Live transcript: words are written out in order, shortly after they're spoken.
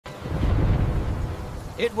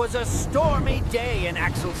It was a stormy day in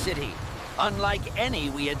Axle City, unlike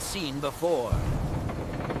any we had seen before.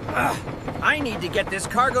 I need to get this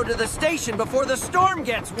cargo to the station before the storm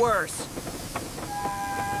gets worse.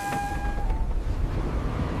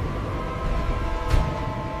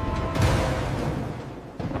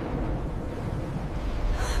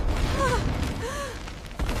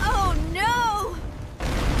 Oh no!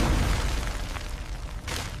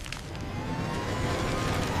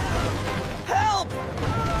 Help!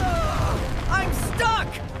 I'm stuck!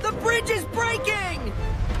 The bridge is breaking!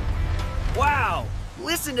 Wow!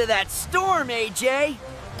 Listen to that storm, AJ!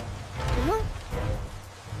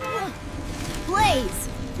 Blaze,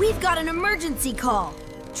 we've got an emergency call.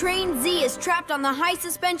 Train Z is trapped on the high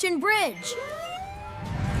suspension bridge.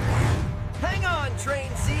 Hang on, Train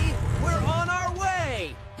Z! We're on our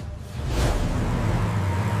way!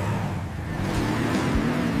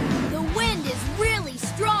 The wind is really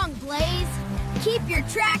strong, Blaze. Keep your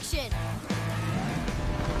traction.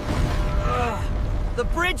 The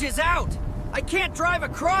bridge is out! I can't drive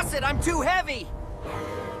across it, I'm too heavy!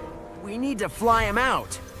 We need to fly him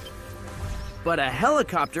out. But a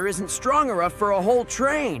helicopter isn't strong enough for a whole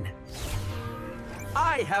train.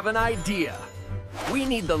 I have an idea. We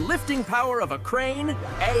need the lifting power of a crane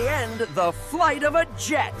and the flight of a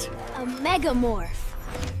jet. A Mega-Morph.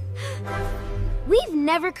 We've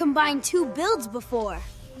never combined two builds before.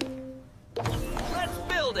 Let's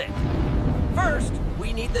build it. First,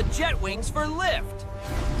 we need the jet wings for lift.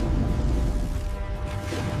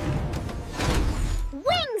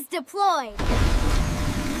 Wings deployed!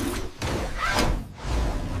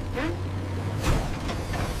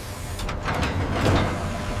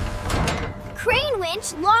 Crane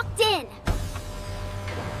winch locked in.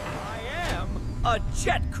 I am a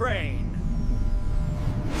jet crane.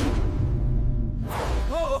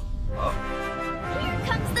 Oh, oh. Here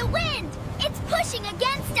comes the wind! It's pushing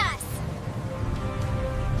against us!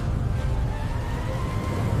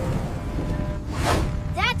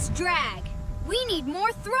 That's drag. We need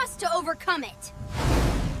more thrust to overcome it.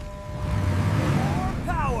 More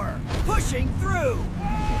power, pushing through.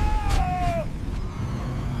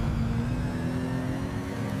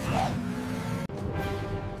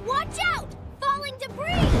 Watch out! Falling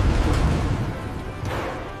debris!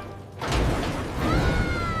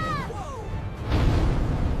 Whoa!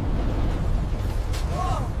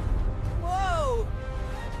 Whoa! Whoa!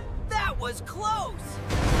 That was close!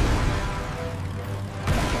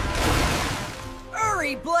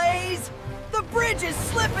 Hurry, Blaze! The bridge is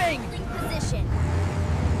slipping! Holding position.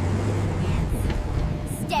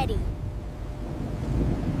 Steady.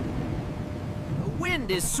 The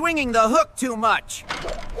wind is swinging the hook too much.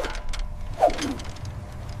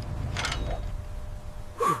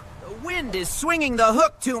 The wind is swinging the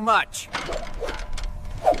hook too much.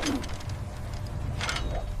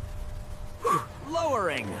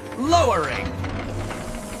 Lowering, lowering.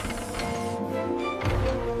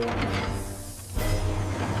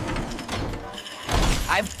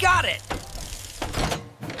 I've got it!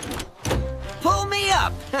 Pull me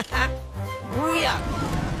up! Hurry up!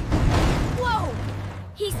 Whoa!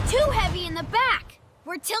 He's too heavy in the back.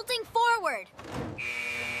 We're tilting forward.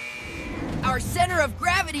 Our center of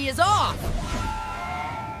gravity is off!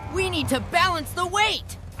 We need to balance the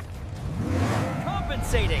weight!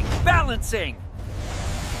 Compensating, balancing!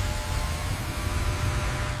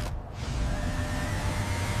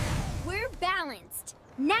 We're balanced.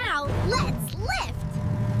 Now, let's lift!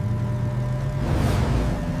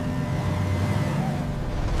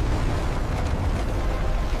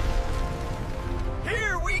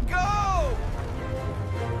 Here we go!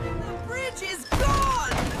 The bridge is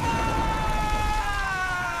gone! Ah!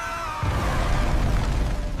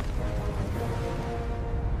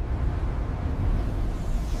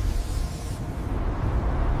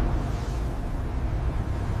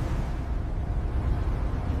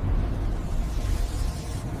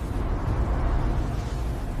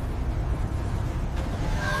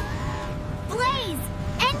 Blaze!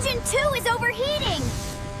 Engine 2 is overheating!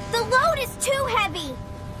 The load is too heavy!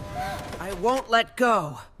 I won't let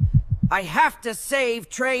go. I have to save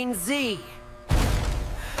Train Z.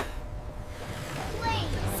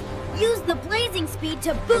 Blaze! Use the blazing speed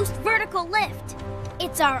to boost vertical lift.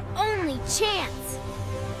 It's our only chance.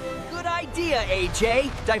 Good idea,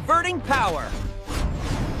 AJ. Diverting power.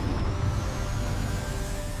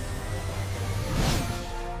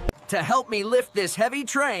 To help me lift this heavy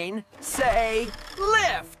train, say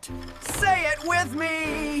lift. Say it with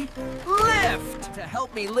me. Lift. To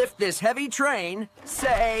help me lift this heavy train,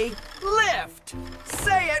 say lift.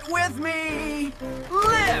 Say it with me.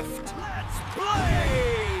 Lift. Let's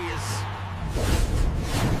blaze.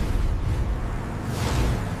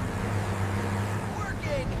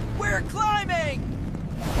 We're climbing!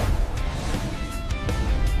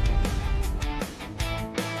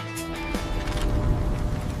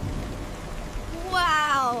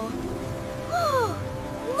 Wow!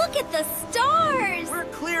 Look at the stars! We're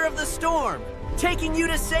clear of the storm, taking you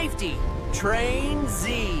to safety. Train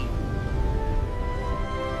Z.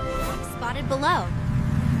 Spotted below.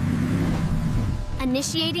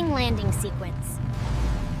 Initiating landing sequence.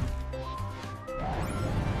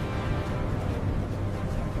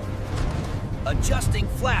 Adjusting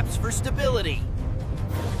flaps for stability.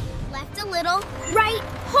 Left a little, right,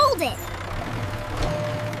 hold it!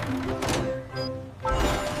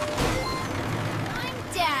 I'm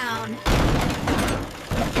down.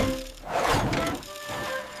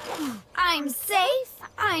 I'm safe,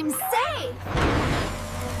 I'm safe.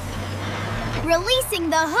 Releasing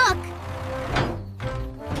the hook.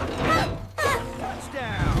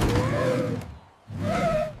 Touchdown!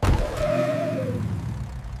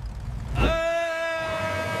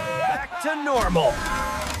 Back to normal.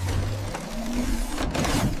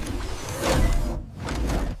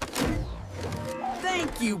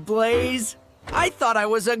 Thank you, Blaze. I thought I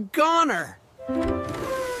was a goner.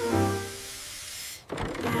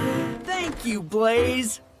 Thank you,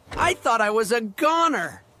 Blaze. I thought I was a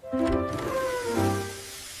goner. We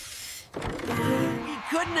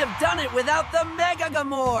couldn't have done it without the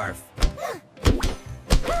Mega-Morph.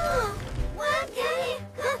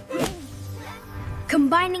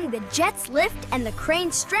 Combining the jet's lift and the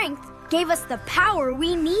crane's strength gave us the power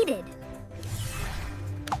we needed.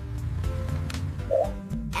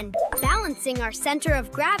 And balancing our center of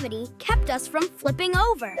gravity kept us from flipping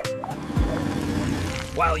over.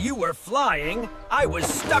 While you were flying, I was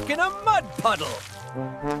stuck in a mud puddle.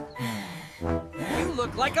 You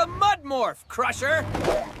look like a mud morph, Crusher.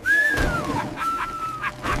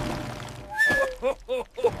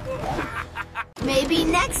 Maybe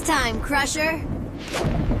next time, Crusher.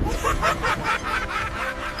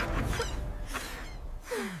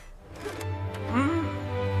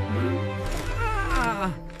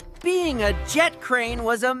 Being a jet crane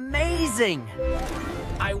was amazing.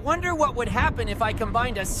 I wonder what would happen if I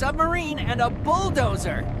combined a submarine and a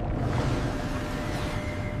bulldozer.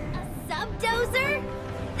 A subdozer?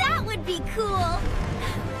 That would be cool.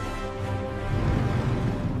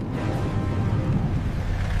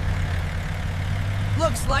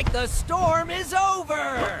 Looks like the storm is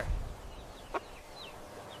over.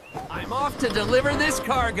 I'm off to deliver this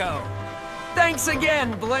cargo. Thanks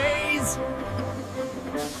again, Blaze.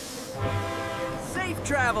 Safe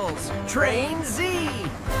travels, Train Z.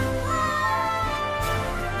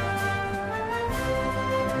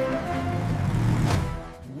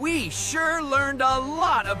 We sure learned a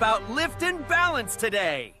lot about lift and balance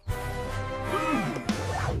today.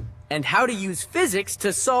 And how to use physics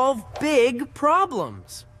to solve big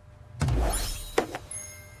problems.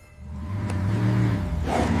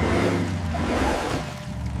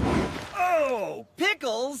 Oh,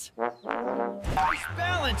 Pickles! Nice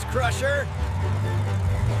balance, Crusher!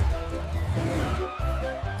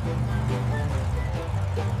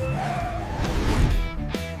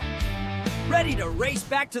 Ready to race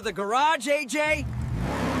back to the garage, AJ?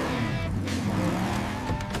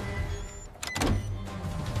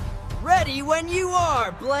 Ready when you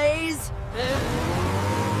are, Blaze!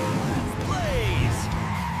 Blaze!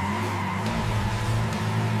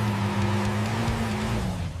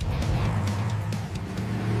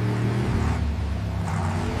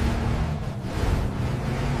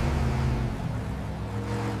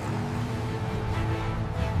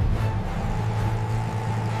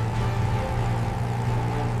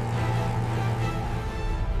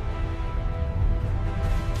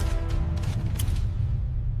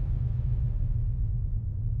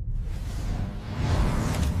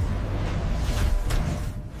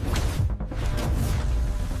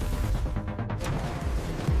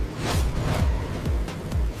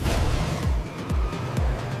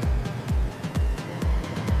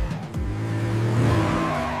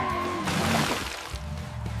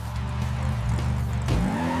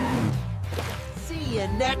 See you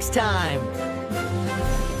next time.